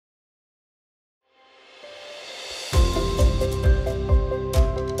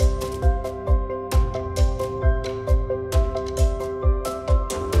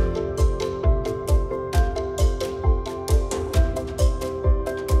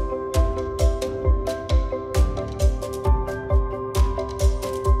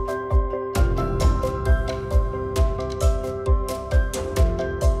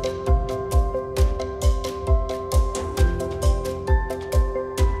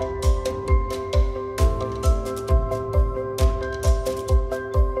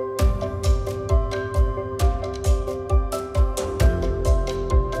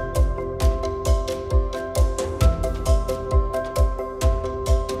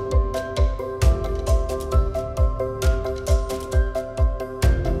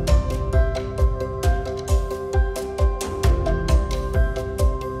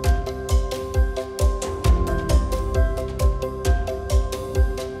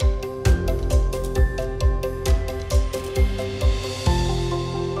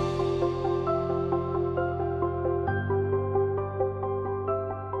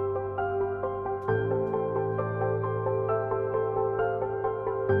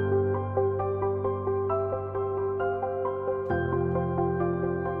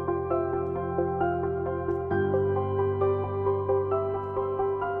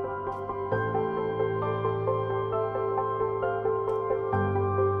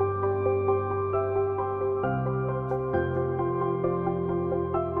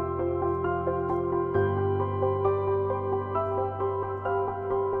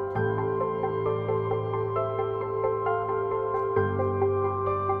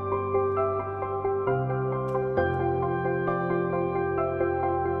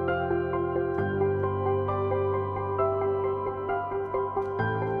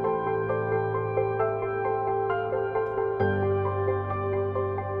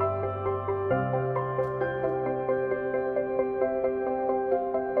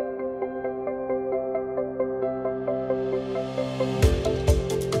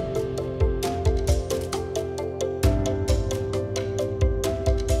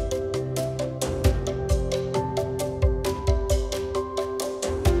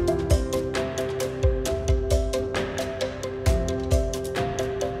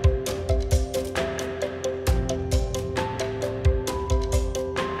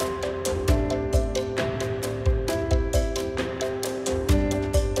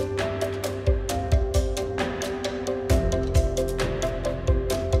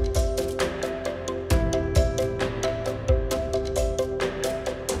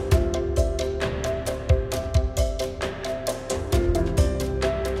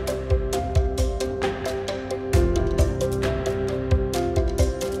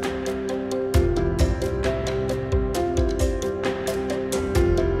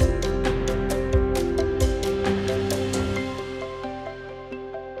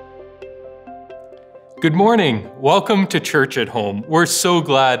Good morning. Welcome to Church at Home. We're so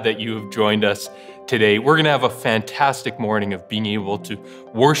glad that you have joined us today. We're going to have a fantastic morning of being able to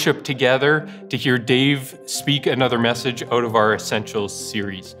worship together, to hear Dave speak another message out of our Essentials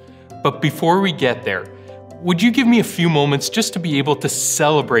series. But before we get there, would you give me a few moments just to be able to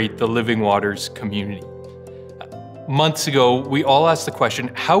celebrate the Living Waters community? Months ago, we all asked the question,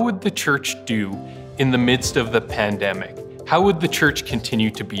 how would the church do in the midst of the pandemic? How would the church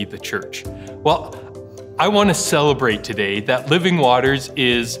continue to be the church? Well, I want to celebrate today that Living Waters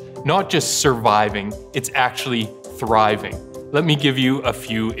is not just surviving, it's actually thriving. Let me give you a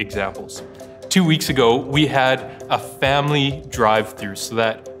few examples. 2 weeks ago, we had a family drive-through so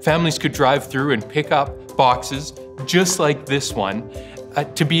that families could drive through and pick up boxes just like this one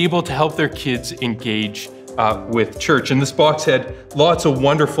to be able to help their kids engage with church. And this box had lots of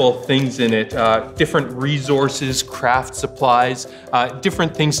wonderful things in it, different resources, craft supplies,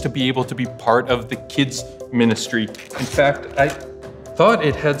 different things to be able to be part of the kids' ministry. In fact, I thought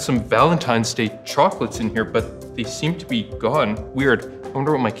it had some Valentine's Day chocolates in here, but they seem to be gone. Weird. I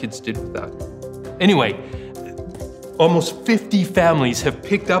wonder what my kids did with that. Anyway, almost 50 families have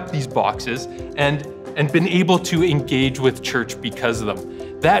picked up these boxes and been able to engage with church because of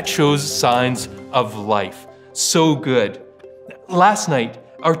them. That shows signs of life. So good. Last night,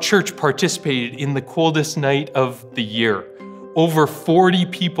 our church participated in the coldest night of the year. Over 40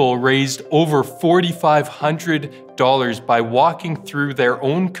 people raised over $4,500 by walking through their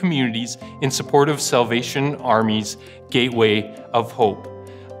own communities in support of Salvation Army's Gateway of Hope.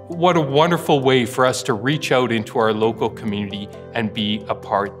 What a wonderful way for us to reach out into our local community and be a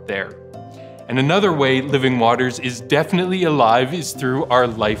part there. And another way Living Waters is definitely alive is through our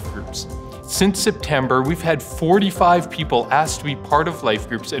life groups. Since September, we've had 45 people asked to be part of life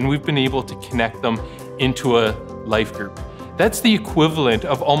groups, and we've been able to connect them into a life group. That's the equivalent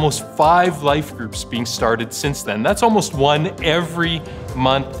of almost 5 life groups being started since then. That's almost one every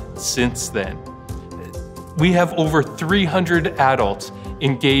month since then. We have over 300 adults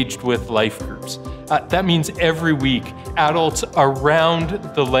engaged with life groups. That means every week, adults around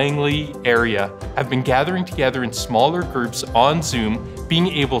the Langley area have been gathering together in smaller groups on Zoom, being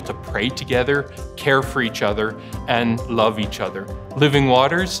able to pray together, care for each other, and love each other. Living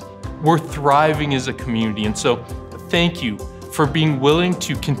Waters, we're thriving as a community, and so thank you for being willing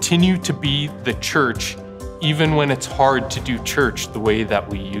to continue to be the church, even when it's hard to do church the way that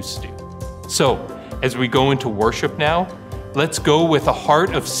we used to. So, as we go into worship now, let's go with a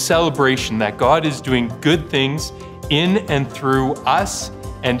heart of celebration that God is doing good things in and through us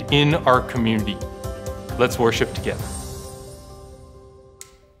and in our community. Let's worship together.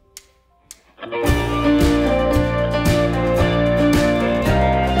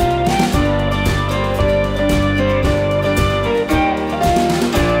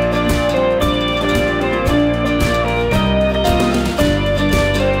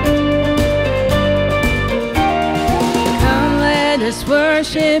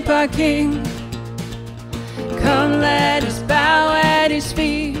 Worship our King. Come, let us bow at His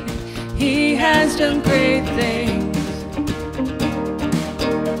feet. He has done great things.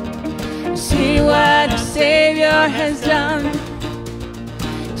 See what our Savior has done.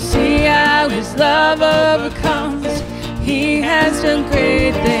 See how His love overcomes. He has done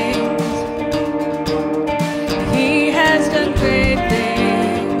great things. He has done great things.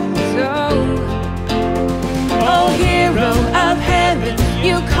 Oh, hero of heaven,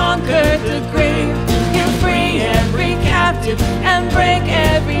 you conquered the grave. You free every captive and break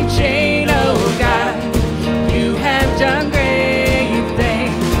every chain. Oh God, you have done great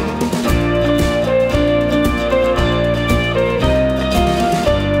things.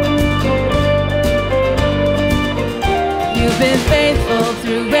 You've been faithful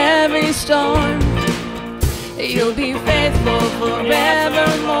through every storm. You'll be faithful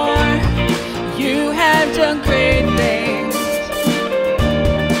forevermore. You have done great things,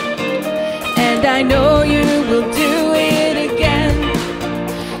 and I know you will do it again.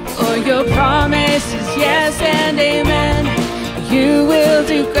 For your promise is yes and amen. You will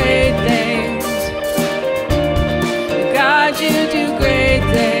do great things. God, you do great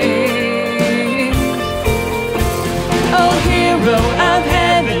things. Oh, hero of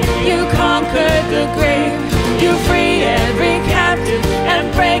heaven, you conquered the grave. You free every captive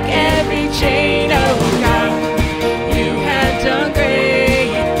and break every chain. Oh God, you have done great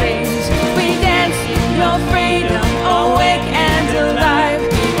things. We dance in your freedom, awake and alive.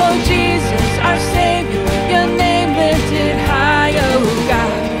 Oh Jesus, our Savior, your name lifted high. Oh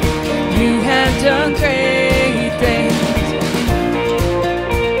God, you have done great things.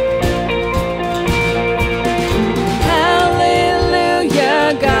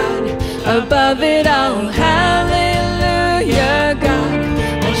 Hallelujah, God, above it all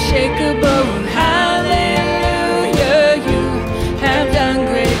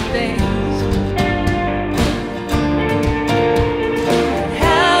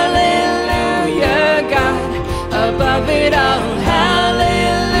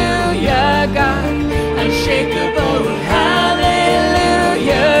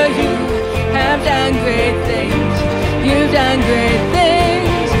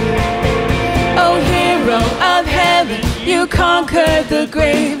conquered the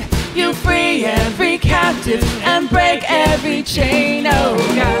grave. You free every captive and break every chain, oh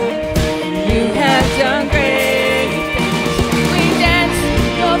God. You have done great things. We dance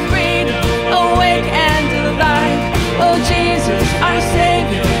your freedom, awake and alive. Oh Jesus, our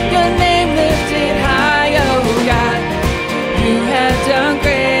Savior, your name lifted high, oh God. You have done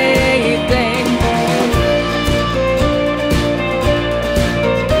great things.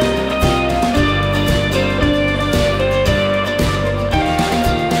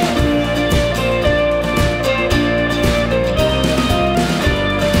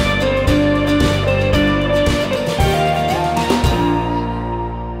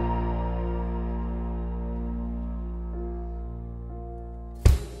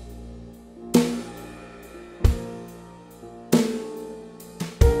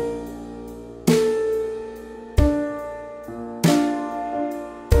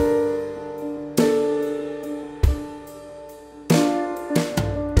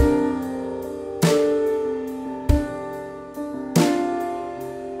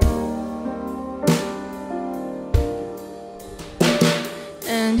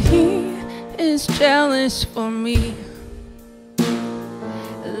 Jealous for me.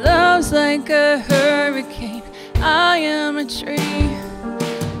 Love's like a hurricane. I am a tree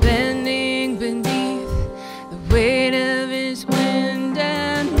bending beneath the weight of his wind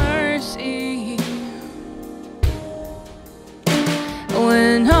and mercy.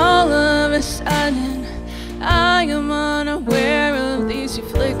 When all of a sudden I am unaware of these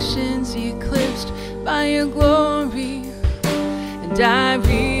afflictions eclipsed by your glory, and I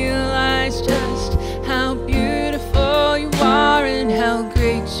realize just how beautiful you are and how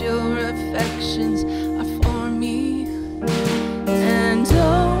great your affections are for me. And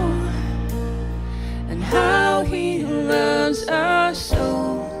oh, and how he loves us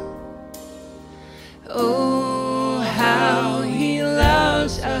so. Oh, how he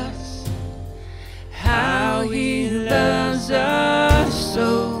loves us. How he loves us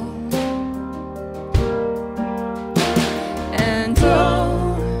so. And oh,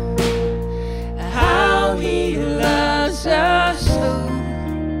 us so.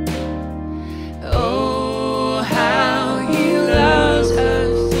 Oh, how he loves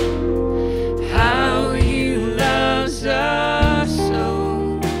us, how he loves us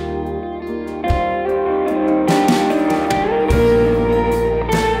so.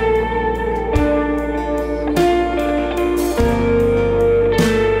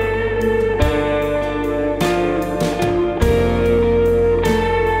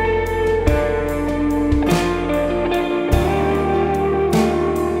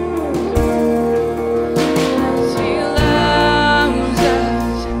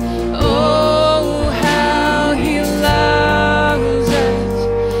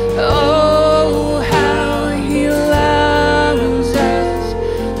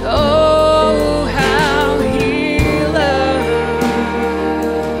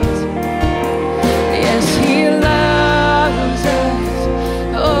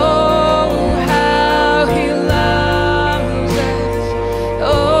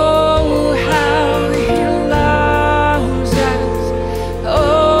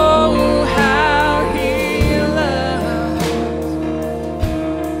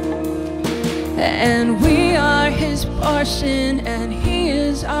 And we are his portion, and he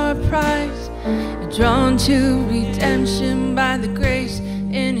is our prize, drawn to redemption by the grace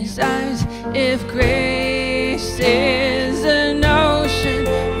in his eyes. If grace is an ocean,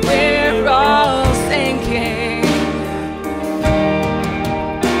 we're all sinking.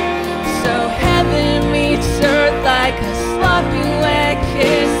 So heaven meets earth like a sloppy wet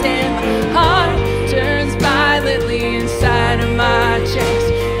kiss, and my heart turns violently inside of my chest,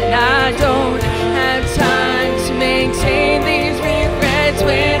 and I don't have time to maintain these regrets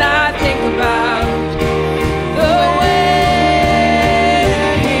when I think about the way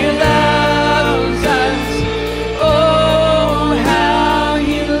he loves us. Oh,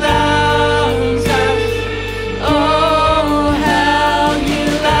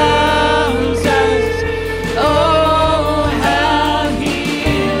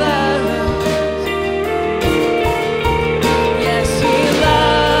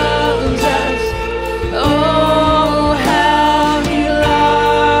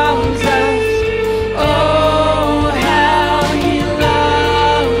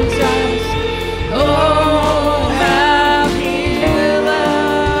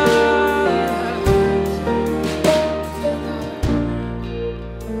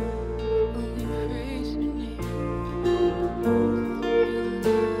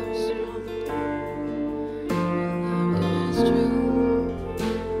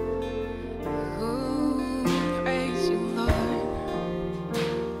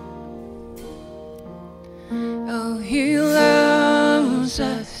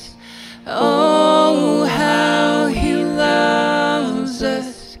 Oh, how he loves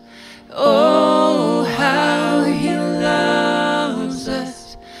us. Oh, how he loves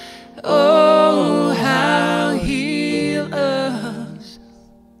us. Oh, how he loves.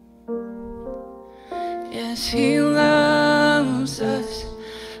 Yes, he loves us.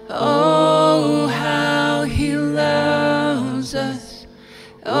 Oh, how he loves us.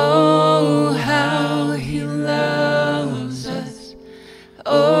 Oh, how he loves us.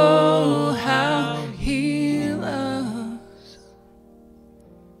 Oh, how he loves.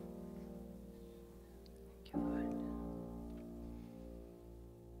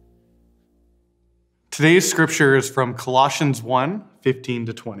 Today's scripture is from Colossians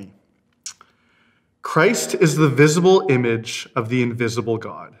 1:15-20. Christ is the visible image of the invisible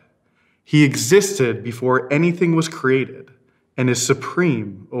God. He existed before anything was created and is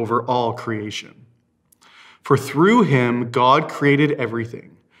supreme over all creation. For through him, God created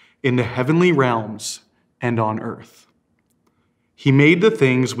everything in the heavenly realms and on earth. He made the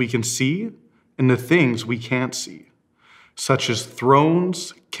things we can see and the things we can't see, such as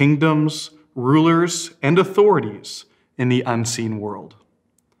thrones, kingdoms, rulers, and authorities in the unseen world.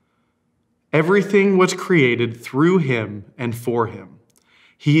 Everything was created through him and for him.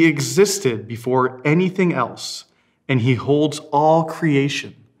 He existed before anything else, and he holds all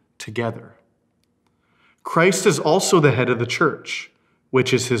creation together. Christ is also the head of the church,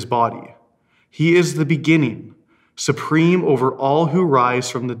 which is his body. He is the beginning, supreme over all who rise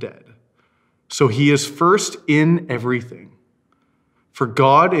from the dead. So he is first in everything. For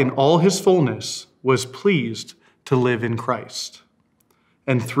God in all his fullness was pleased to live in Christ.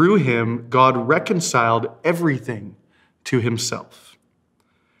 And through him, God reconciled everything to himself.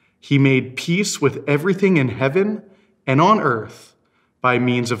 He made peace with everything in heaven and on earth by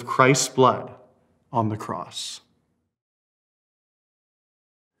means of Christ's blood on the cross.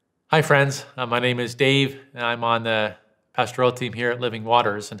 Hi, friends. My name is Dave, and I'm on the pastoral team here at Living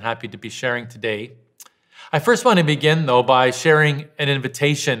Waters, and happy to be sharing today. I first want to begin, though, by sharing an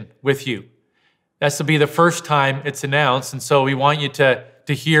invitation with you. This will be the first time it's announced, and so we want you to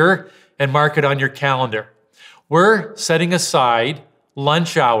hear and mark it on your calendar. We're setting aside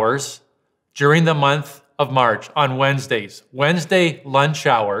lunch hours during the month of March on Wednesdays, Wednesday lunch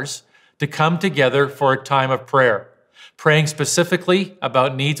hours, to come together for a time of prayer, praying specifically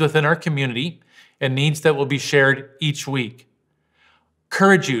about needs within our community and needs that will be shared each week.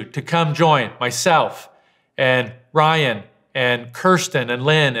 Encourage you to come join myself and Ryan and Kirsten and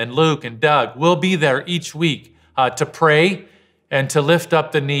Lynn and Luke and Doug. We'll be there each week to pray and to lift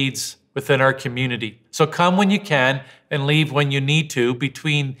up the needs within our community. So come when you can and leave when you need to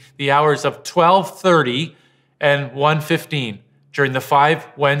between the hours of 12:30 and 1:15 during the 5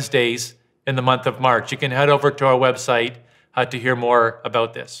 Wednesdays in the month of March. You can head over to our website to hear more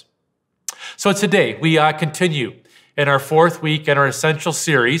about this. So today we continue in our 4th week in our Essential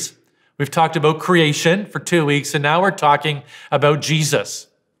series. We've talked about creation for 2 weeks, and now we're talking about Jesus.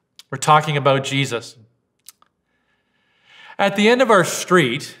 We're talking about Jesus. At the end of our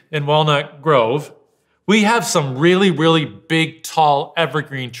street in Walnut Grove, we have some really, really big, tall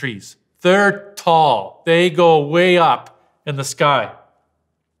evergreen trees. They're tall. They go way up in the sky.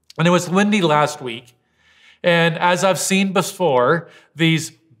 And it was windy last week. And as I've seen before, these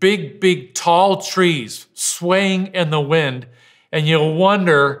big, big, tall trees swaying in the wind, and you'll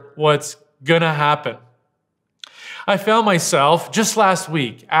wonder what's going to happen. I found myself just last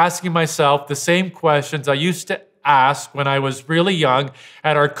week asking myself the same questions I used to ask when I was really young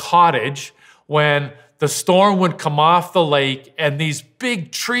at our cottage when the storm would come off the lake and these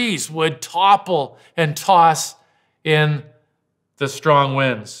big trees would topple and toss in the strong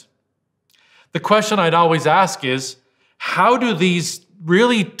winds. The question I'd always ask is, how do these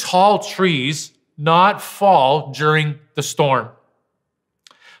really tall trees not fall during the storm?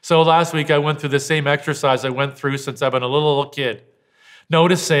 So last week I went through the same exercise I went through since I've been a little kid,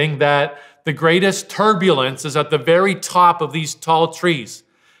 noticing that the greatest turbulence is at the very top of these tall trees.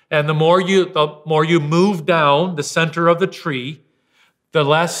 And the more you move down the center of the tree, the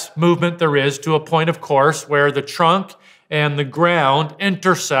less movement there is to a point, of course, where the trunk and the ground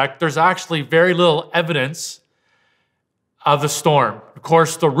intersect. There's actually very little evidence of the storm. Of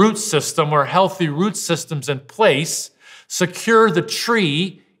course, the root system or healthy root systems in place secure the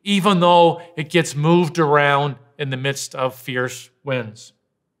tree even though it gets moved around in the midst of fierce winds.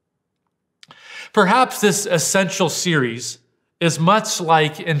 Perhaps this essential series is much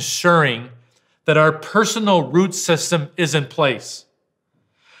like ensuring that our personal root system is in place.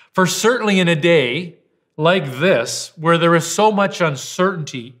 For certainly in a day like this, where there is so much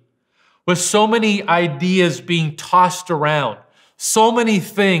uncertainty, with so many ideas being tossed around, so many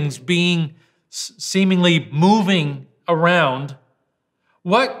things being seemingly moving around,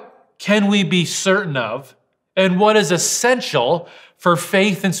 what can we be certain of, and what is essential for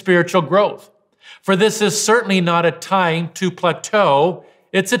faith and spiritual growth? For this is certainly not a time to plateau,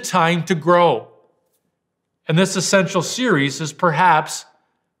 it's a time to grow. And this essential series is perhaps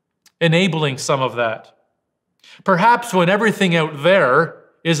enabling some of that. Perhaps when everything out there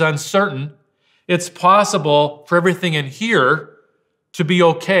is uncertain, it's possible for everything in here to be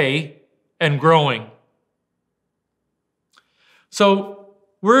okay and growing. So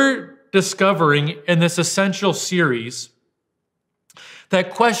we're discovering in this essential series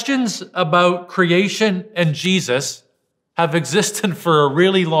that questions about creation and Jesus have existed for a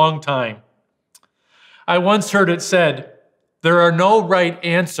really long time. I once heard it said, there are no right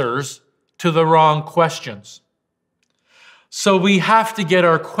answers to the wrong questions. So we have to get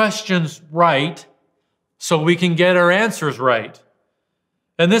our questions right so we can get our answers right.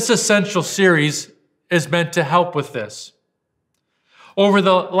 And this essential series is meant to help with this. Over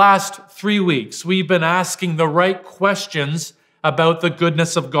the last 3 weeks, we've been asking the right questions about the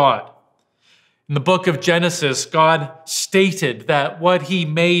goodness of God. In the book of Genesis, God stated that what he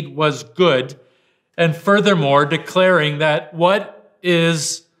made was good, and furthermore declaring that what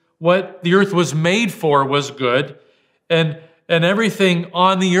the earth was made for was good, and everything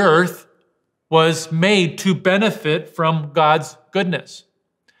on the earth was made to benefit from God's goodness.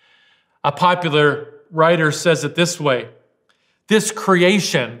 A popular writer says it this way: this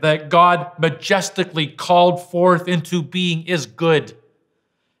creation that God majestically called forth into being is good.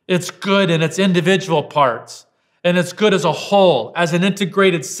 It's good in its individual parts, and it's good as a whole, as an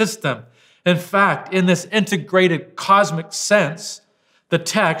integrated system. In fact, in this integrated cosmic sense, the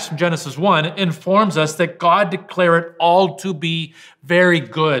text from Genesis 1 informs us that God declared it all to be very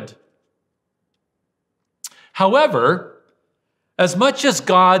good. However, as much as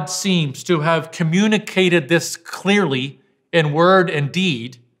God seems to have communicated this clearly in word and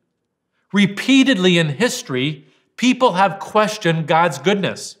deed, repeatedly in history, people have questioned God's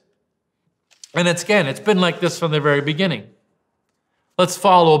goodness. And it's been like this from the very beginning. Let's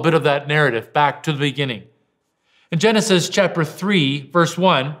follow a bit of that narrative back to the beginning. In Genesis chapter 3, verse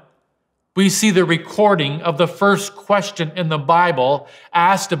 1, we see the recording of the first question in the Bible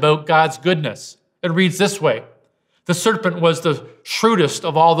asked about God's goodness. It reads this way: the serpent was the shrewdest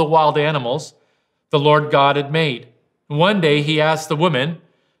of all the wild animals the Lord God had made. One day he asked the woman,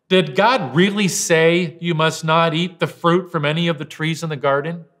 did God really say you must not eat the fruit from any of the trees in the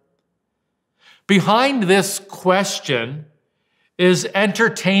garden? Behind this question is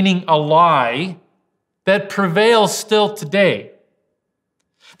entertaining a lie that prevails still today.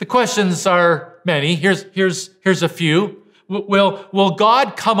 The questions are many. Here's a few. Will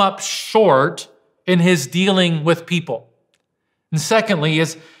God come up short in his dealing with people? And secondly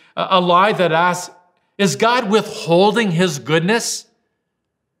is a lie that asks, is God withholding his goodness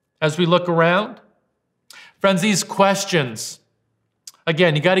as we look around? Friends, these questions,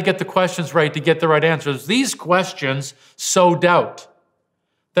 again, you got to get the questions right to get the right answers. These questions sow doubt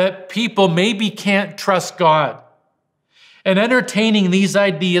that people maybe can't trust God. And entertaining these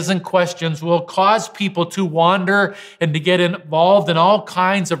ideas and questions will cause people to wander and to get involved in all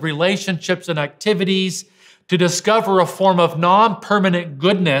kinds of relationships and activities to discover a form of non-permanent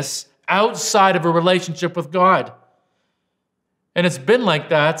goodness outside of a relationship with God. And it's been like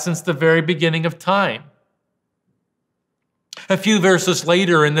that since the very beginning of time. A few verses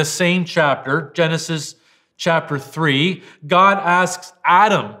later in this same chapter, Genesis chapter 3, God asks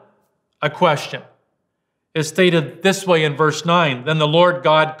Adam a question. It's stated this way in verse 9, then the Lord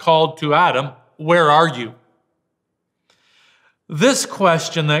God called to Adam, where are you? This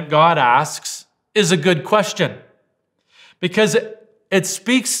question that God asks is a good question because it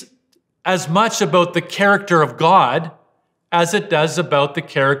speaks as much about the character of God as it does about the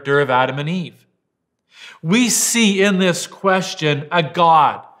character of Adam and Eve. We see in this question a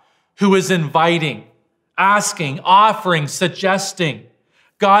God who is inviting, asking, offering, suggesting.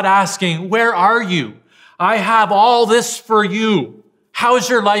 God asking, where are you? I have all this for you. How's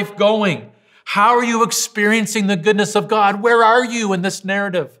your life going? How are you experiencing the goodness of God? Where are you in this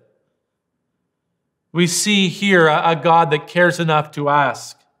narrative? We see here a God that cares enough to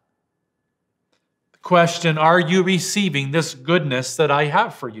ask. The question, are you receiving this goodness that I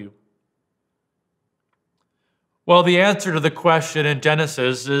have for you? Well, the answer to the question in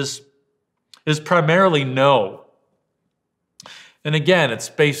Genesis is primarily no. And again, it's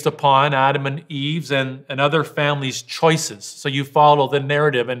based upon Adam and Eve's and other families' choices. So you follow the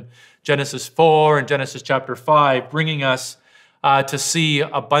narrative in Genesis 4 and Genesis chapter 5, bringing us to see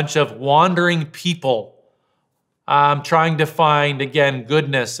a bunch of wandering people trying to find, again,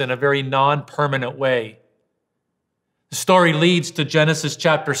 goodness in a very non-permanent way. The story leads to Genesis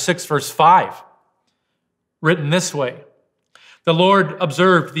chapter 6, verse 5, written this way. The Lord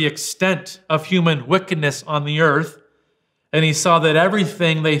observed the extent of human wickedness on the earth, and he saw that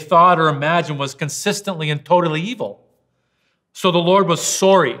everything they thought or imagined was consistently and totally evil. So the Lord was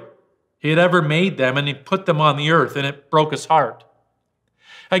sorry he had ever made them, and he put them on the earth, and it broke his heart.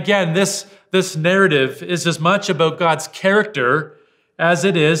 Again, this narrative is as much about God's character as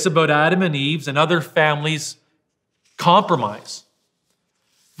it is about Adam and Eve's and other families' compromise.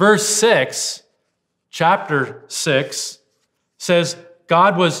 Verse 6, chapter 6, says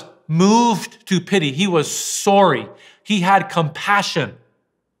God was moved to pity. He was sorry. He had compassion.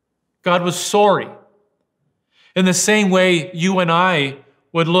 God was sorry. In the same way, you and I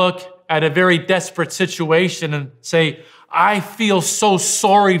would look at a very desperate situation and say, I feel so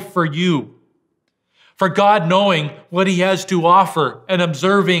sorry for you. For God, knowing what he has to offer and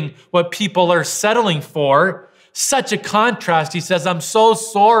observing what people are settling for, such a contrast. He says, I'm so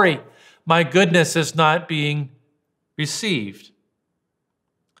sorry my goodness is not being received.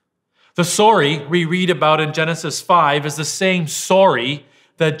 The sorry we read about in Genesis 5 is the same sorry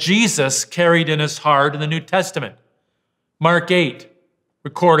that Jesus carried in his heart in the New Testament. Mark 8,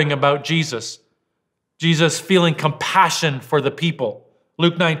 recording about Jesus feeling compassion for the people.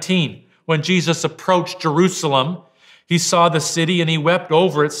 Luke 19, when Jesus approached Jerusalem, he saw the city and he wept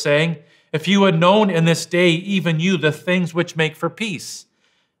over it, saying, if you had known in this day, even you, the things which make for peace.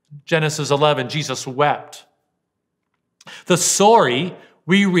 Genesis 11, Jesus wept. The sorry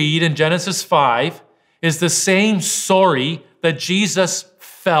we read in Genesis 5 is the same sorry that Jesus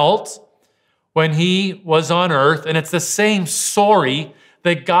felt when he was on earth, and it's the same sorry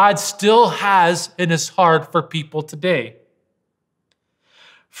that God still has in his heart for people today.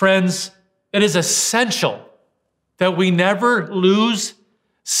 Friends, it is essential that we never lose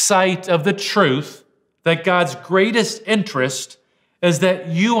sight of the truth that God's greatest interest is that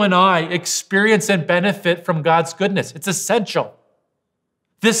you and I experience and benefit from God's goodness. It's essential.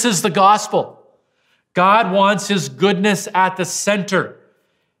 This is the gospel. God wants his goodness at the center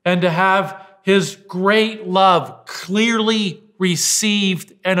and to have his great love clearly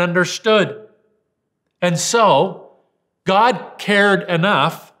received and understood. And so, God cared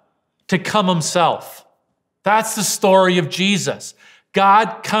enough to come himself. That's the story of Jesus.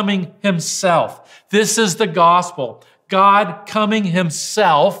 God coming himself. This is the gospel. God coming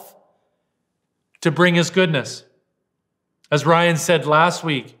himself to bring his goodness. As Ryan said last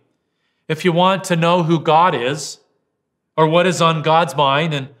week, if you want to know who God is, or what is on God's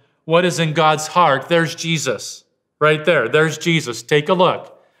mind and what is in God's heart, there's Jesus. Right there, there's Jesus. Take a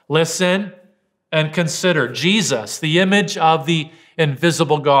look. Listen and consider. Jesus, the image of the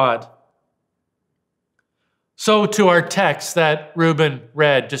invisible God. So to our text that Reuben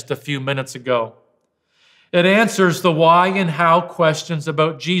read just a few minutes ago. It answers the why and how questions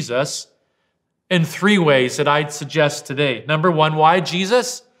about Jesus in three ways that I'd suggest today. Number one, why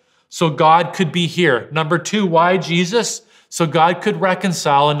Jesus? So God could be here. Number two, why Jesus? So God could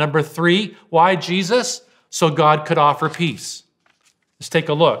reconcile. And number three, why Jesus? So God could offer peace. Let's take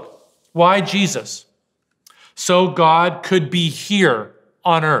a look. Why Jesus? So God could be here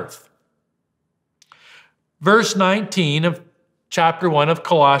on earth. Verse 19 of chapter 1 of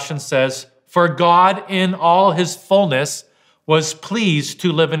Colossians says, for God in all his fullness was pleased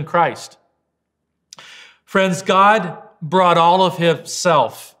to live in Christ. Friends, God brought all of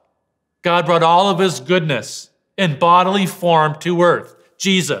himself. God brought all of his goodness in bodily form to earth.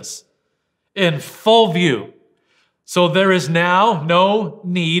 Jesus, in full view. So there is now no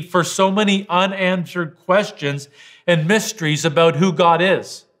need for so many unanswered questions and mysteries about who God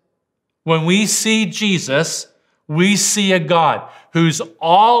is. When we see Jesus, we see a God who's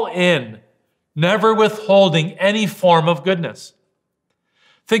all in, never withholding any form of goodness.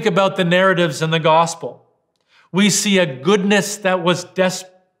 Think about the narratives in the gospel. We see a goodness that was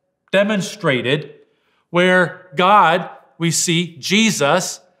demonstrated where God, we see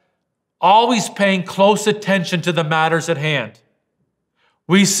Jesus, always paying close attention to the matters at hand.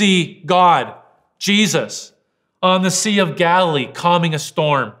 We see God, Jesus, on the Sea of Galilee calming a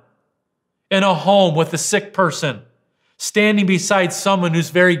storm, in a home with a sick person, standing beside someone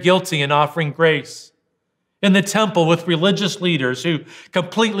who's very guilty and offering grace, in the temple with religious leaders who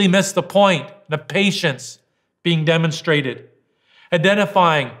completely missed the point, the patience being demonstrated,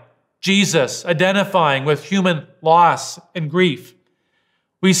 identifying Jesus, identifying with human loss and grief.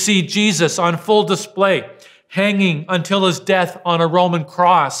 We see Jesus on full display, hanging until his death on a Roman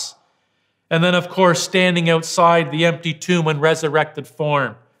cross, and then, of course, standing outside the empty tomb in resurrected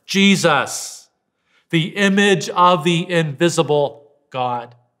form. Jesus. the image of the invisible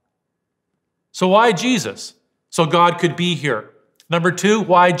God. So why Jesus? So God could be here. Number two,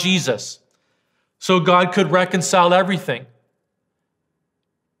 why Jesus? So God could reconcile everything.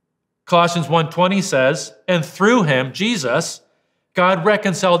 Colossians 1:20 says, and through him, Jesus, God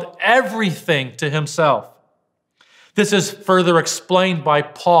reconciled everything to himself. This is further explained by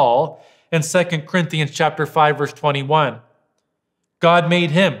Paul in 2 Corinthians chapter 5, verse 21. God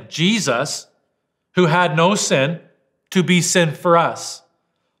made him, Jesus, who had no sin, to be sin for us,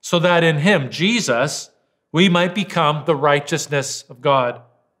 so that in him, Jesus, we might become the righteousness of God.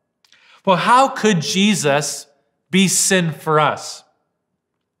 Well, how could Jesus be sin for us?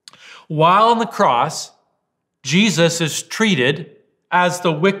 While on the cross, Jesus is treated as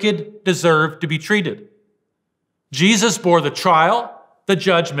the wicked deserve to be treated. Jesus bore the trial, the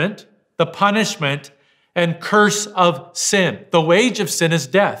judgment, the punishment, and curse of sin. The wage of sin is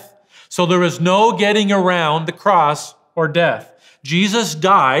death. So there is no getting around the cross or death. Jesus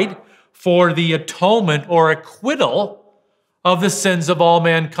died for the atonement or acquittal of the sins of all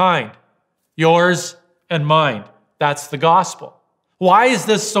mankind, yours and mine. That's the gospel. Why is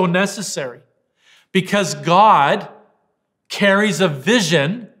this so necessary? Because God carries a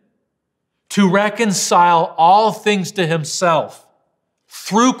vision to reconcile all things to himself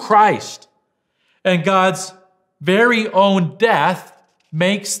through Christ. And God's very own death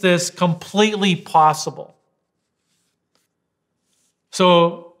makes this completely possible.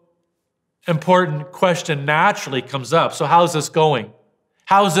 So, important question naturally comes up. So how's this going?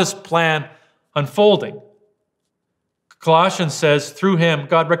 How's this plan unfolding? Colossians says, through him,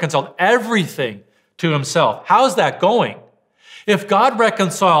 God reconciled everything to himself. How's that going? If God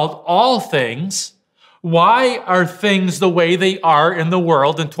reconciled all things, why are things the way they are in the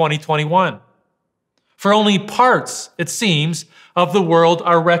world in 2021? For only parts, it seems, of the world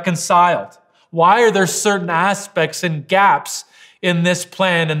are reconciled. Why are there certain aspects and gaps in this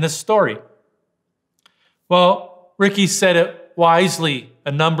plan, in this story? Well, Ricky said it wisely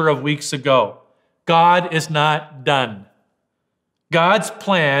a number of weeks ago. God is not done. God's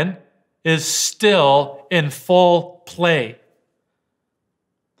plan is still in full play.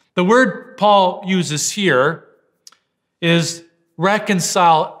 The word Paul uses here is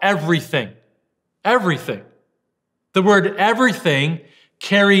reconcile everything. Everything. The word everything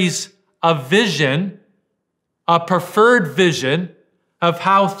carries a vision, a preferred vision of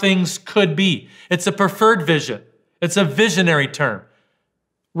how things could be. It's a preferred vision. It's a visionary term.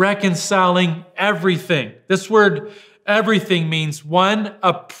 Reconciling everything. This word everything means one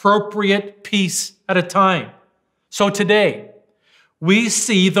appropriate piece at a time. So today, we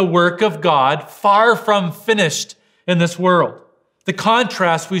see the work of God far from finished in this world. The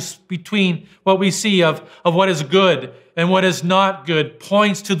contrast between what we see of what is good and what is not good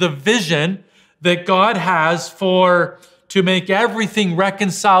points to the vision that God has to make everything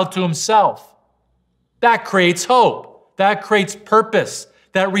reconciled to himself. That creates hope. That creates purpose.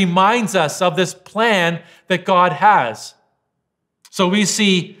 That reminds us of this plan that God has. So we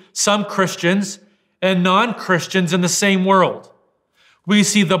see some Christians and non-Christians in the same world. We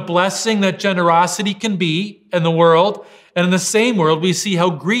see the blessing that generosity can be in the world, and in the same world, we see how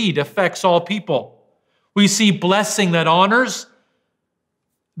greed affects all people. We see blessing that honors.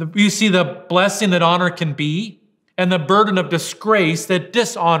 We see the blessing that honor can be, and the burden of disgrace that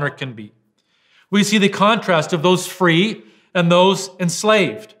dishonor can be. We see the contrast of those free and those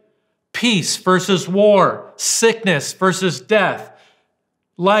enslaved. Peace versus war, sickness versus death,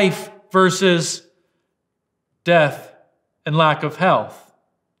 life versus death and lack of health.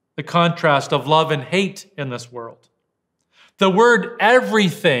 The contrast of love and hate in this world. The word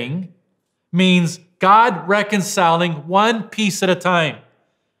everything means God reconciling one piece at a time.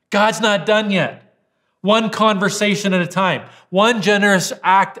 God's not done yet. One conversation at a time. One generous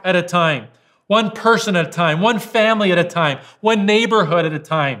act at a time. One person at a time. One family at a time. One neighborhood at a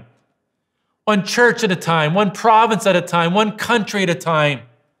time. One church at a time. One province at a time. One country at a time.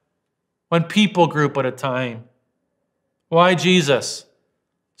 One people group at a time. Why Jesus?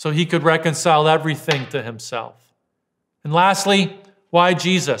 So he could reconcile everything to himself. And lastly, why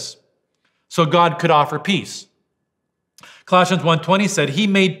Jesus? So God could offer peace. Colossians 1:20 said, he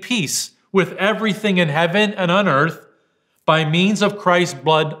made peace with everything in heaven and on earth by means of Christ's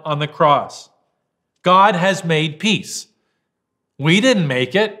blood on the cross. God has made peace. We didn't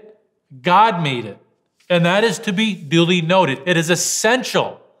make it. God made it. And that is to be duly noted. It is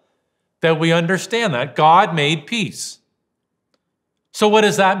essential that we understand that. God made peace. So what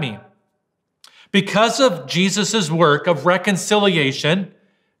does that mean? Because of Jesus' work of reconciliation,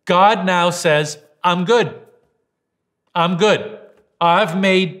 God now says, I'm good. I'm good. I've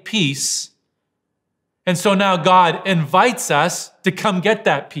made peace And so now God invites us to come get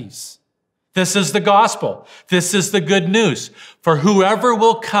that peace. This is the gospel. This is the good news. For whoever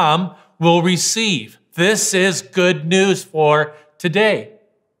will come will receive. This is good news for today.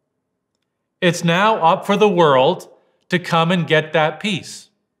 It's now up for the world to come and get that peace.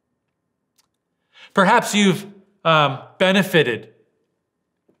 Perhaps you've benefited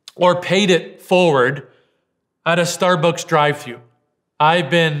or paid it forward at a Starbucks drive-thru. I've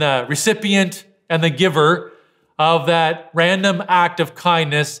been the recipient and the giver of that random act of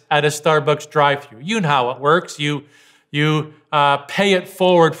kindness at a Starbucks drive-thru. You know how it works. You pay it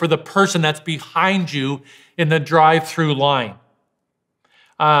forward for the person that's behind you in the drive-thru line.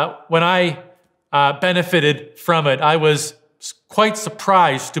 When I benefited from it, I was quite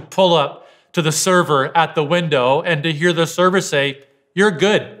surprised to pull up to the server at the window and to hear the server say, "You're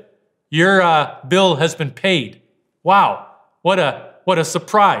good. Your bill has been paid." Wow, what a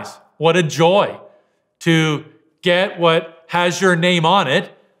surprise. What a joy to get what has your name on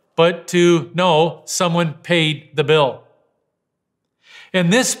it, but to know someone paid the bill. In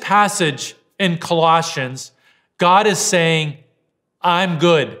this passage in Colossians, God is saying, I'm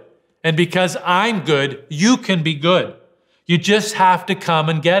good. And because I'm good, you can be good. You just have to come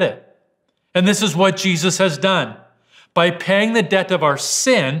and get it. And this is what Jesus has done. By paying the debt of our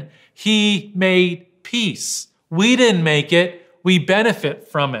sin, he made peace. We didn't make it, we benefit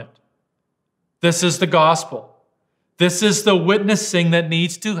from it. This is the gospel. This is the witnessing that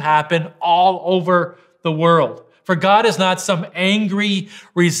needs to happen all over the world. For God is not some angry,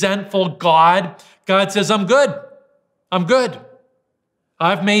 resentful God. God says, I'm good. I'm good.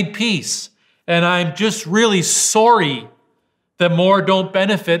 I've made peace. And I'm just really sorry that more don't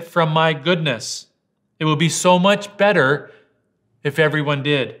benefit from my goodness. It would be so much better if everyone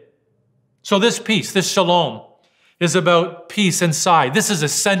did. So this peace, this shalom, is about peace inside. This is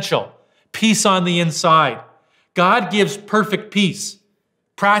essential. Peace on the inside. God gives perfect peace.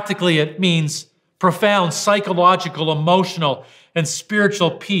 Practically, it means profound psychological, emotional, and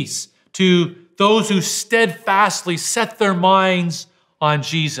spiritual peace to those who steadfastly set their minds on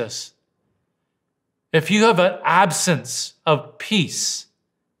Jesus. If you have an absence of peace,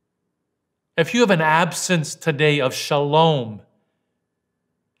 if you have an absence today of shalom,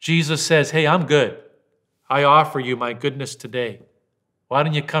 Jesus says, hey, I'm good. I offer you my goodness today. Why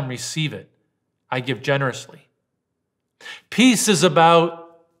don't you come receive it? I give generously. Peace is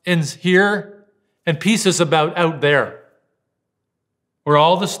about in here, and peace is about out there, where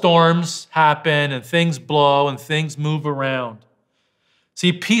all the storms happen and things blow and things move around.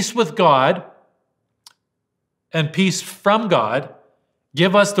 See, peace with God and peace from God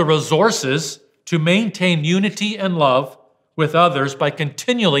give us the resources to maintain unity and love with others by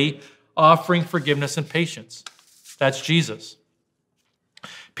continually offering forgiveness and patience. That's Jesus.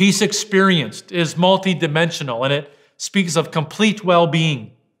 Peace experienced is multidimensional, and it speaks of complete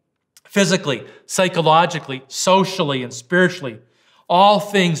well-being, physically, psychologically, socially, and spiritually, all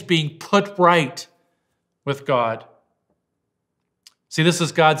things being put right with God. See, this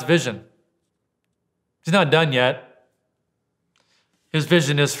is God's vision. He's not done yet. His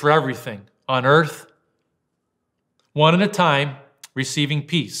vision is for everything on earth, one at a time, receiving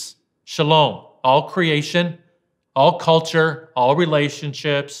peace, shalom, all creation, all culture, all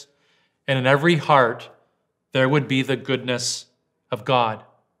relationships, and in every heart, there would be the goodness of God.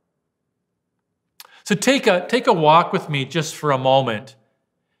 So take a walk with me just for a moment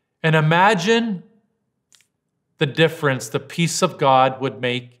and imagine the difference the peace of God would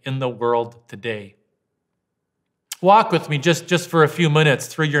make in the world today. Walk with me just for a few minutes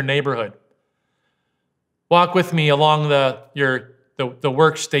through your neighborhood. Walk with me along the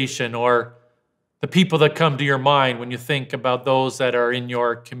workstation or the people that come to your mind when you think about those that are in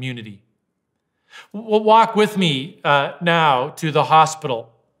your community. Walk with me now to the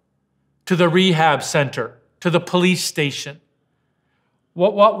hospital, to the rehab center, to the police station.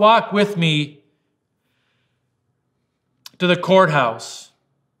 Walk with me to the courthouse,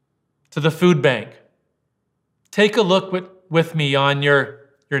 to the food bank. Take a look with me on your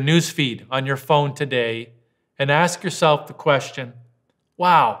news feed, on your phone today, and ask yourself the question,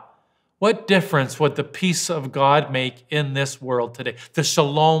 wow, what difference would the peace of God make in this world today? The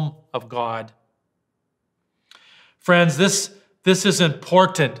shalom of God. Friends, this is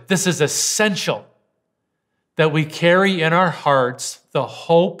important. This is essential that we carry in our hearts the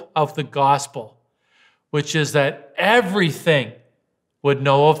hope of the gospel, which is that everything would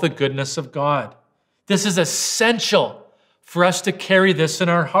know of the goodness of God. This is essential for us to carry this in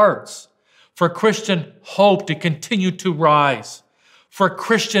our hearts, for Christian hope to continue to rise, for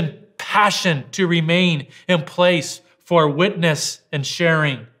Christian passion to remain in place for witness and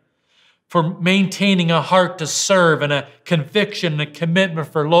sharing, for maintaining a heart to serve and a conviction and a commitment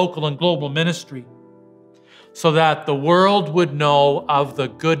for local and global ministry, so that the world would know of the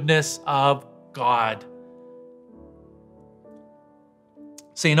goodness of God.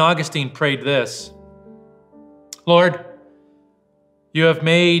 St. Augustine prayed this: Lord, you have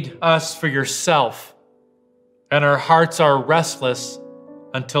made us for yourself, and our hearts are restless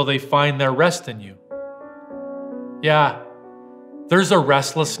until they find their rest in you. Yeah, there's a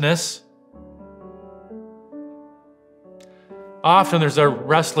restlessness. Often there's a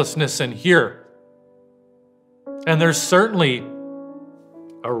restlessness in here. And there's certainly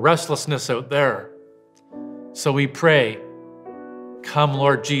a restlessness out there. So we pray, come,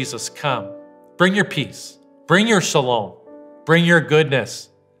 Lord Jesus, come. Bring your peace. Bring your shalom. Bring your goodness.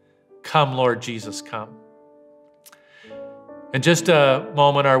 Come, Lord Jesus, come. In just a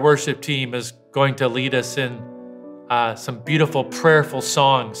moment, our worship team is going to lead us in some beautiful prayerful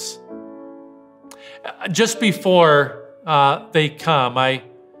songs. Just before they come, I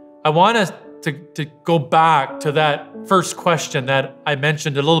want us to go back to that first question that I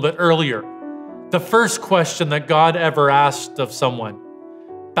mentioned a little bit earlier. The first question that God ever asked of someone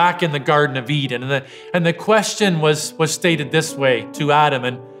back in the Garden of Eden. And the question was stated this way to Adam.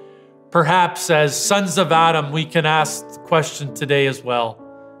 And perhaps as sons of Adam, we can ask the question today as well.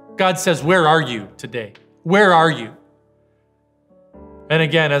 God says, where are you today? Where are you? And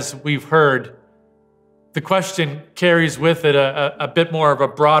again, as we've heard, the question carries with it a bit more of a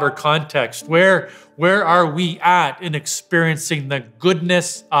broader context. Where are we at in experiencing the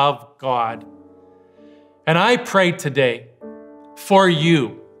goodness of God? And I pray today for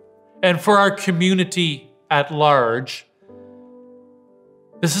you and for our community at large,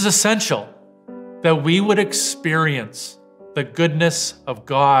 this is essential, that we would experience the goodness of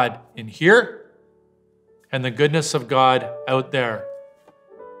God in here and the goodness of God out there.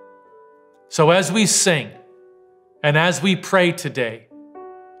 So as we sing and as we pray today,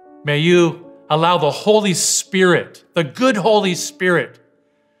 may you allow the Holy Spirit, the good Holy Spirit,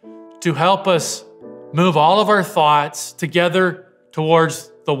 to help us move all of our thoughts together towards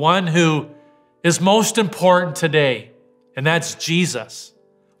the one who is most important today, and that's Jesus.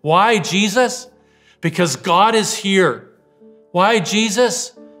 Why Jesus? Because God is here. Why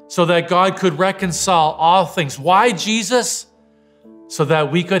Jesus? So that God could reconcile all things. Why Jesus? So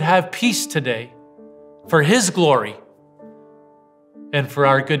that we could have peace today for His glory and for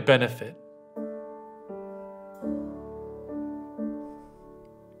our good benefit.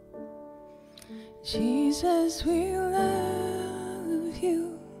 Jesus, we love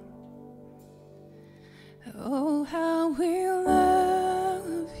you. Oh, how we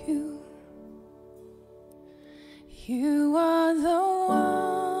love you. You are the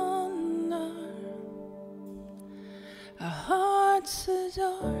one our hearts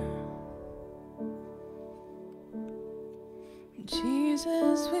adore.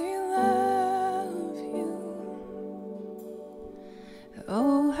 Jesus, we love you.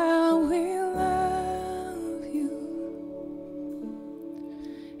 Oh, how we love you.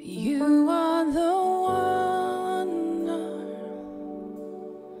 You are the one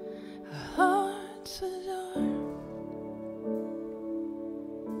our hearts adore.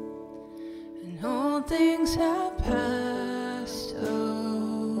 And all things have passed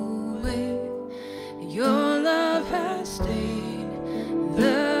away. Your love has stayed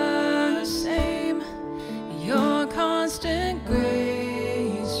the same. Your constant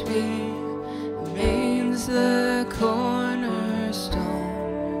grace remains the cornerstone.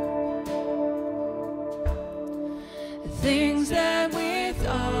 Things that we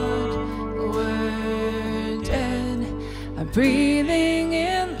thought were dead are breathing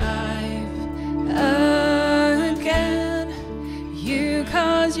in life again. You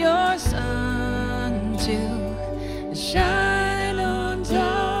cause your sun to shine on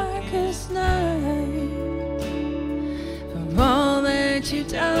darkest night. For all that you've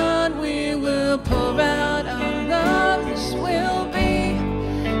done, we will pour out our love. This will be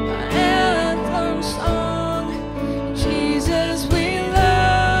our anthem song. Jesus, we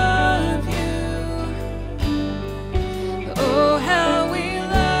love you. Oh, how we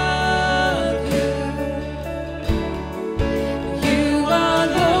love you. You are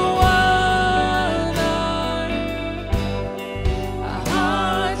the one our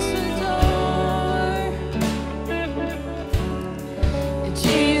hearts adore.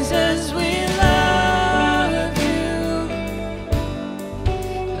 Jesus, we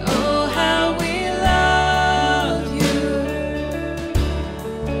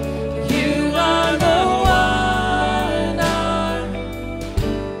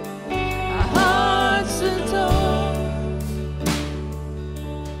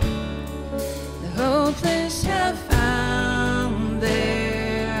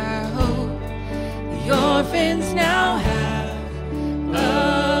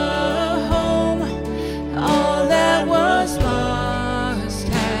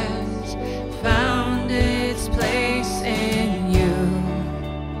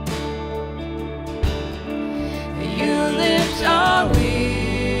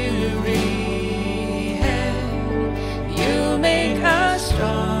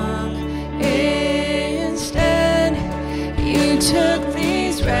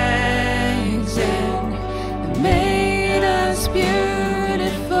us rags and made us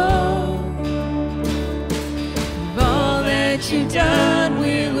beautiful. Of all that you've done,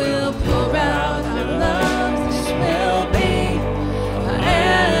 we will pour out our love. This will be our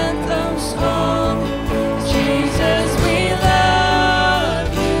anthem song. Jesus, we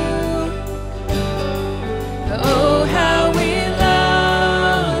love you. Oh, how we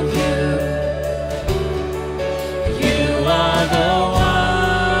love you. You are the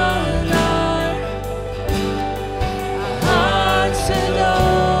one our hearts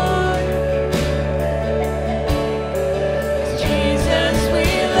adore. Jesus, we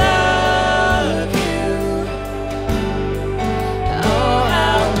love you. Oh,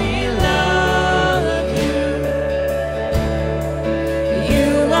 how we love you. You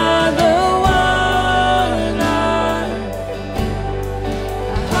are the one our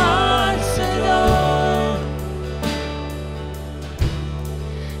hearts adore.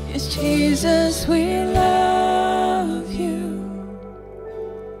 Yes, Jesus, we love you.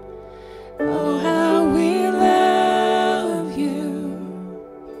 Oh, how we love you.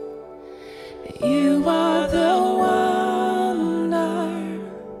 You are the one our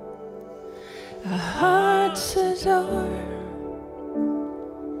hearts adore.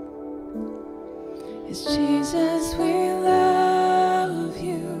 Yes, Jesus, we love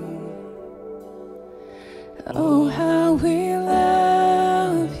you. Oh, how we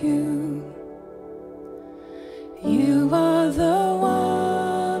love you. You are the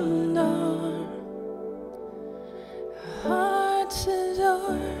one our hearts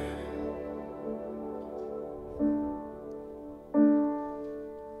adore.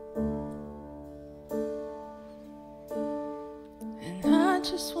 And I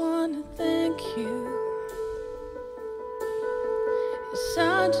just want to thank you. Yes,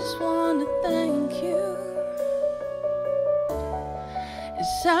 I just want to thank you.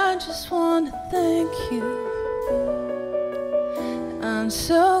 Yes, I just want to thank you. I'm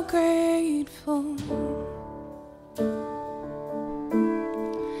so grateful.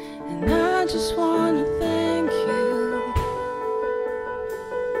 And I just want to thank you.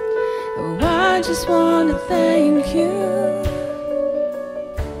 Oh, I just want to thank you.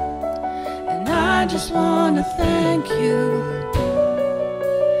 And I just want to thank you.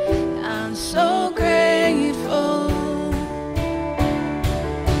 I'm so grateful.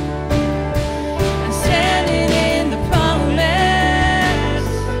 I'm standing in the promise,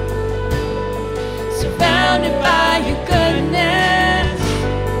 surrounded by your goodness.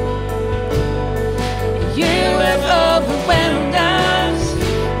 You have overwhelmed us.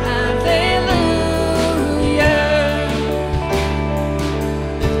 Hallelujah.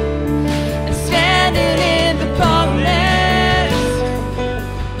 I'm standing in the promise,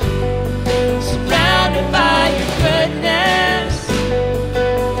 surrounded by your goodness.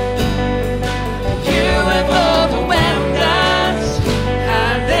 You have overwhelmed us.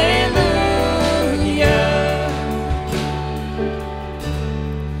 Hallelujah.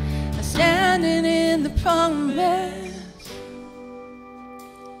 I'm standing in the promise,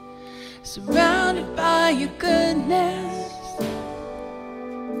 surrounded by your goodness.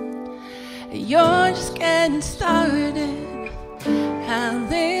 You're just getting started.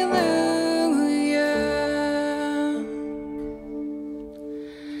 Hallelujah.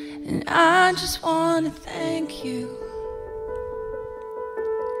 And I just want to thank you.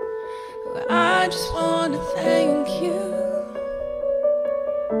 I just want to thank you.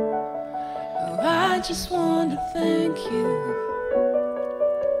 Oh, I just want to thank you.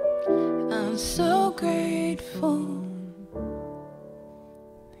 I'm so grateful.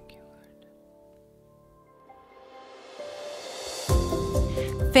 Thank you,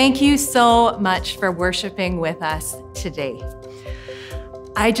 Lord. Thank you so much for worshiping with us today.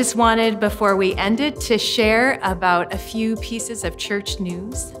 I just wanted, before we ended, to share about a few pieces of church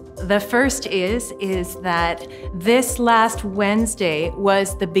news. The first is that this last Wednesday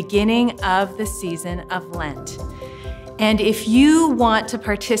was the beginning of the season of Lent. And if you want to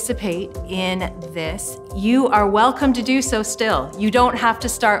participate in this, you are welcome to do so still. You don't have to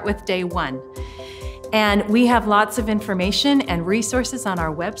start with day one. And we have lots of information and resources on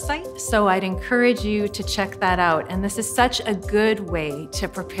our website, so I'd encourage you to check that out. And this is such a good way to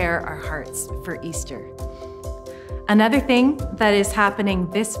prepare our hearts for Easter. Another thing that is happening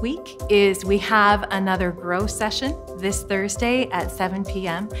this week is we have another Grow session this Thursday at 7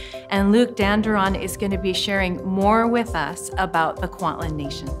 p.m. And Luke Danderon is going to be sharing more with us about the Kwantlen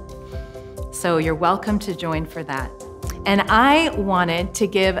Nation. So you're welcome to join for that. And I wanted to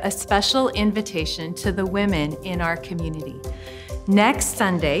give a special invitation to the women in our community. Next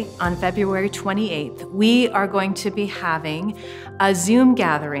Sunday, on February 28th, we are going to be having a Zoom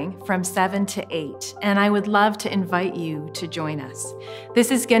gathering from 7 to 8, and I would love to invite you to join us. This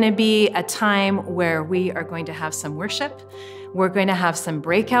is going to be a time where we are going to have some worship. We're going to have some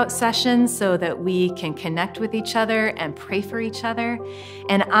breakout sessions so that we can connect with each other and pray for each other.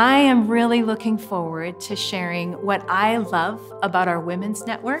 And I am really looking forward to sharing what I love about our women's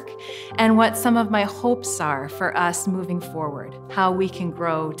network and what some of my hopes are for us moving forward, how we can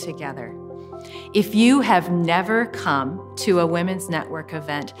grow together. If you have never come to a Women's Network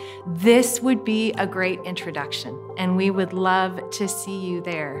event, this would be a great introduction, and we would love to see you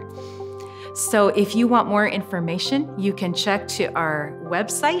there. So if you want more information, you can check to our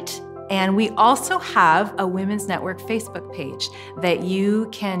website, and we also have a Women's Network Facebook page that you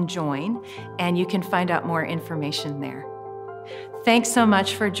can join, and you can find out more information there. Thanks so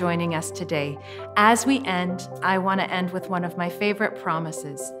much for joining us today. As we end, I want to end with one of my favorite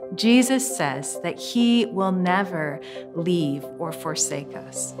promises. Jesus says that He will never leave or forsake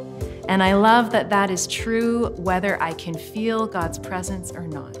us. And I love that that is true whether I can feel God's presence or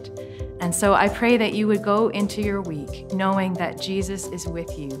not. And so I pray that you would go into your week knowing that Jesus is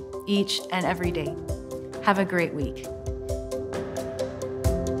with you each and every day. Have a great week.